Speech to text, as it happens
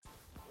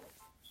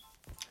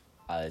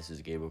Hi, this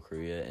is Gabriel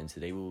Correa, and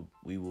today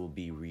we will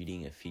be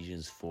reading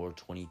Ephesians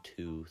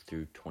 4:22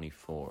 through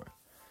 24.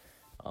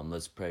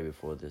 Let's pray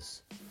before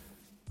this.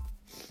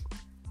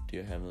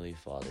 Dear Heavenly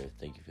Father,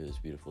 thank you for this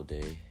beautiful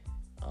day.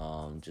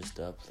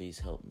 Please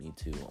help me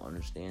to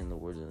understand the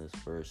words in this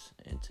verse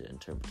and to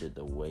interpret it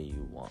the way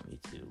you want me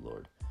to,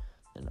 Lord.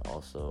 And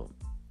also,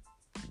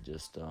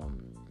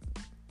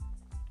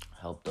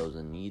 help those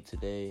in need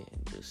today,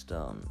 and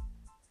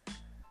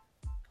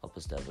help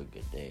us to have a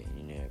good day. In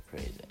your name I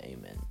pray,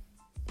 amen.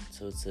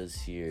 So it says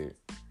here,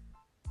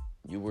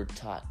 you were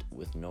taught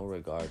with no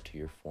regard to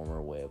your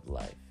former way of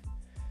life,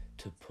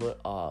 to put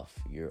off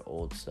your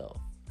old self,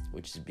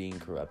 which is being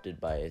corrupted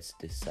by its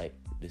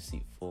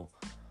deceitful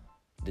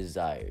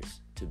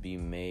desires, to be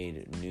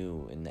made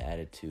new in the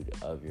attitude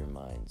of your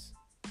minds,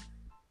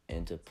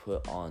 and to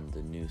put on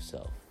the new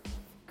self,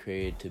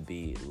 created to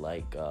be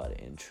like God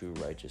in true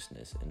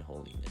righteousness and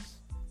holiness.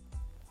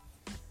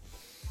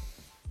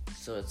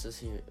 So it says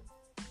here,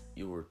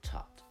 you were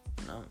taught.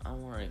 And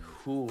I'm wondering,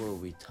 who were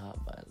we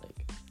taught by?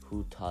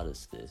 Who taught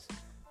us this?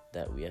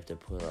 That we have to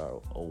put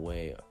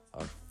away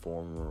our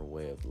former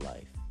way of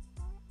life,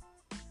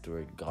 to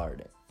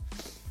regard it.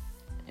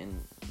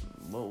 And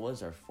what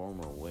was our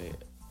former way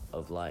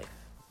of life?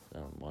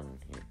 I'm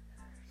wondering here.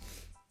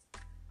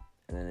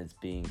 And then it's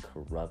being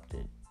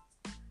corrupted.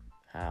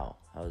 How?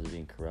 How is it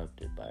being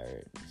corrupted? By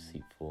our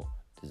deceitful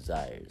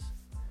desires.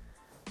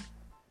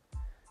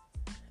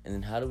 And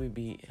then how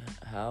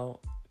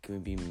can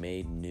we be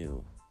made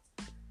new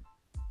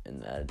in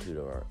the attitude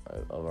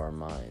of our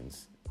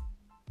minds,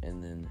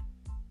 and then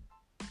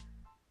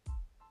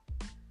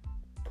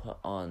put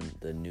on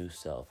the new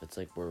self? It's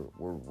like we're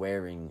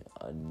wearing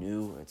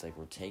it's like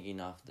we're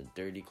taking off the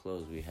dirty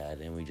clothes we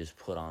had, and we just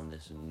put on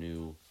this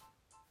new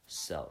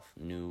self,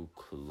 new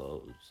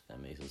clothes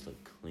that makes us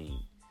look clean,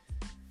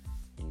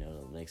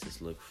 that makes us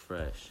look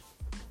fresh.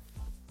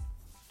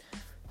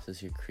 It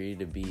says you're created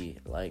to be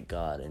like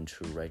God in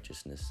true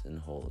righteousness and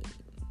holy.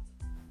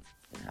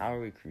 And how are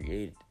we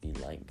created to be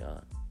like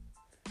God?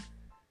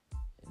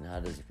 And how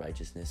does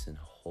righteousness and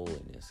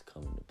holiness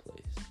come into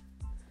place?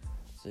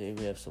 So here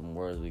we have some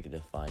words we can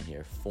define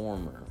here.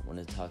 Former, when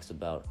it talks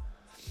about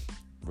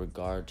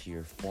regard to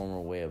your former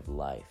way of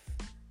life.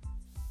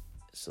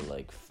 So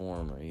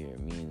former here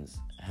means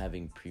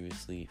having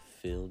previously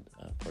filled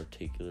a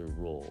particular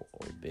role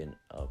or been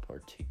a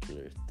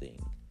particular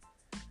thing.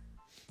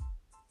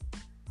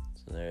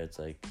 So there it's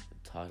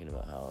talking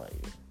about how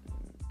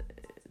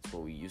it's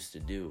what we used to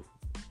do,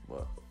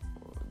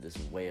 this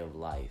way of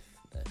life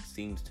that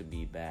seems to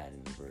be bad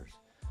in the verse,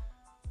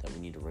 that we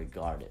need to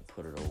regard it,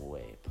 put it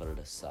away, put it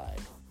aside.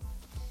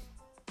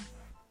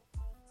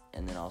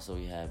 And then also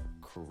we have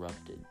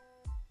corrupted.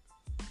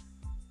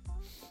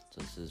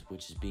 So it says,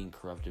 which is being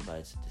corrupted by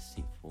its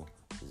deceitful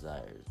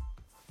desires.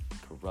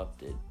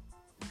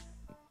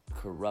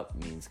 Corrupt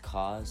means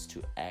cause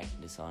to act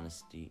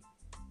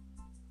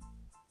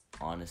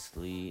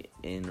honestly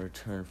in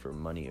return for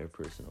money or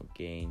personal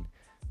gain.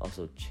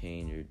 Also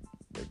change or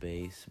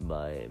debase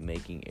by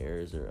making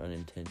errors or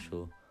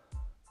unintentional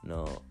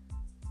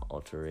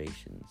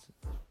alterations.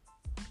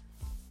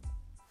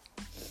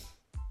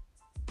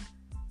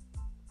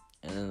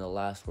 And then the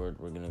last word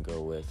we're going to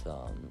go with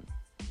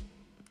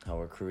how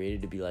we're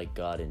created to be like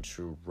God in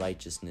true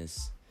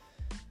righteousness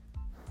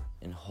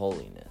and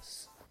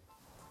holiness.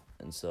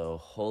 And so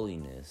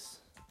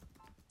holiness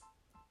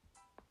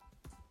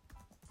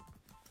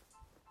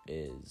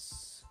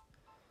is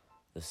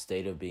the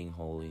state of being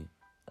holy,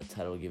 a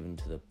title given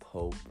to the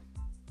Pope.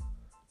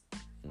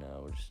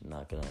 We're just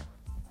not going to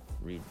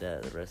read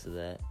the rest of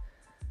that.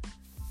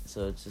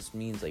 So it just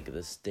means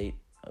the state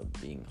of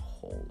being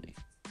holy.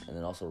 And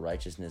then also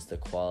righteousness, the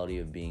quality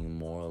of being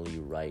morally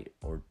right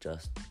or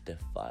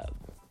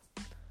justifiable.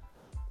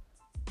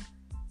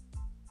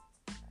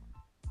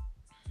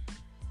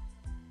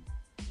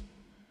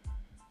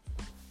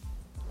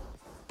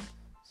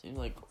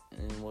 Seems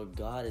and what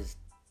God is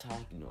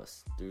talking to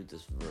us through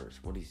this verse,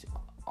 what he's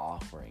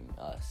offering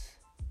us,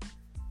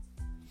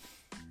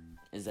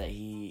 is that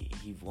he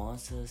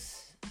wants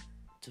us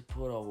to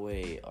put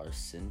away our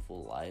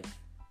sinful life.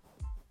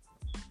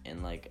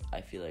 And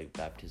I feel like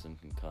baptism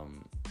can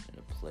come in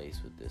a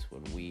place with this.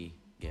 When we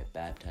get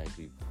baptized,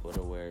 we put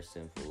away our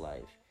sinful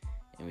life,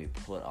 and we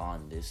put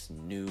on this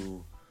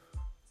new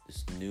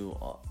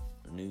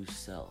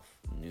self,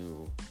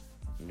 new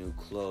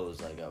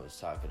clothes, like I was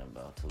talking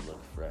about, to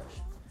look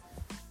fresh.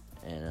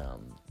 And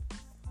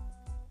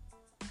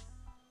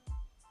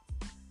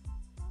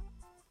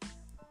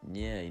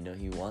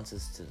he wants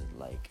us to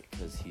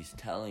because he's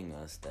telling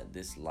us that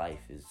this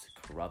life is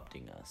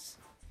corrupting us,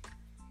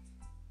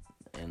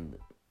 and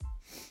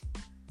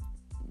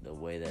the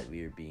way that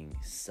we are being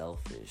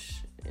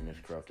selfish in a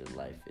corrupted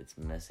life, it's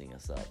messing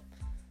us up.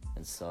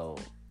 And so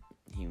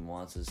he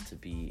wants us to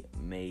be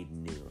made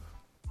new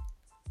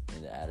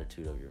in the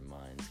attitude of your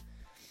minds,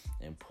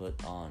 and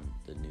put on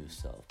the new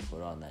self,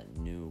 put on that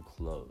new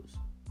clothes.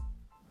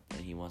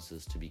 And he wants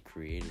us to be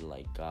created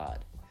like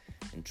God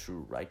in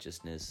true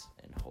righteousness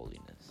and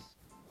holiness.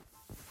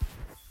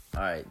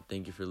 All right.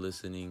 Thank you for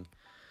listening.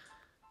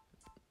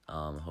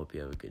 Hope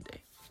you have a good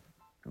day.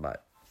 Bye.